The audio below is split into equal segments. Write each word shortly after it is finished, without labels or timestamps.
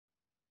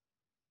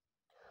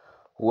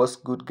What's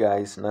good,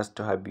 guys? Nice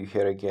to have you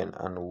here again,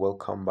 and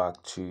welcome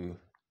back to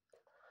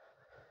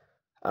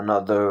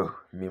another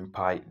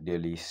Memefi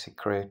daily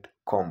secret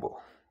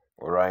combo.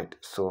 Alright,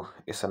 so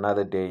it's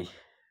another day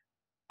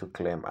to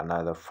claim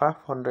another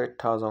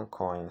 500,000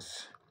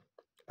 coins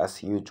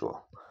as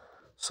usual.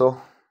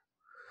 So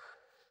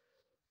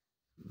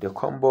the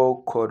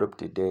combo code of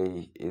the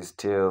day is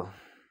still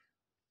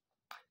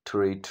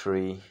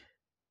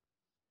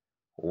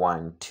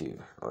 3312.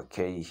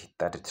 Okay,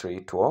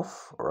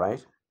 3312.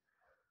 Alright,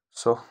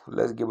 so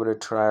let's give it a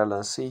trial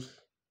and see.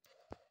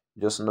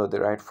 Just know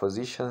the right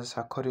positions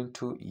according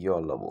to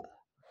your level.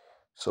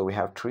 So we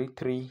have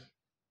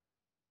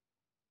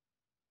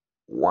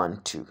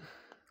 3312.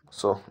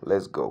 So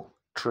let's go.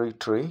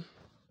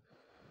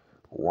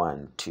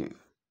 3312.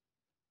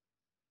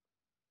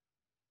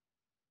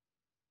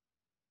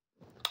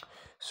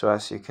 So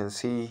as you can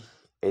see,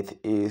 it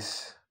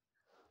is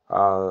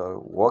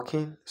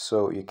working.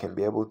 So you can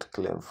be able to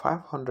claim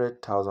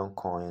 500,000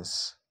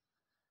 coins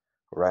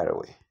right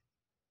away.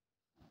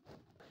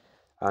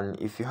 And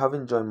if you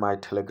haven't joined my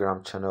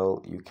Telegram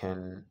channel, you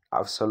can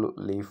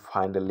absolutely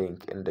find the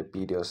link in the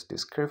video's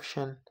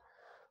description.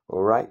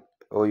 Alright,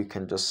 or you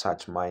can just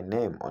search my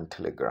name on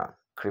Telegram,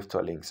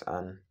 Crypto Links,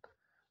 and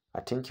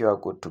I think you are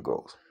good to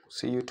go.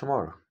 See you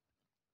tomorrow.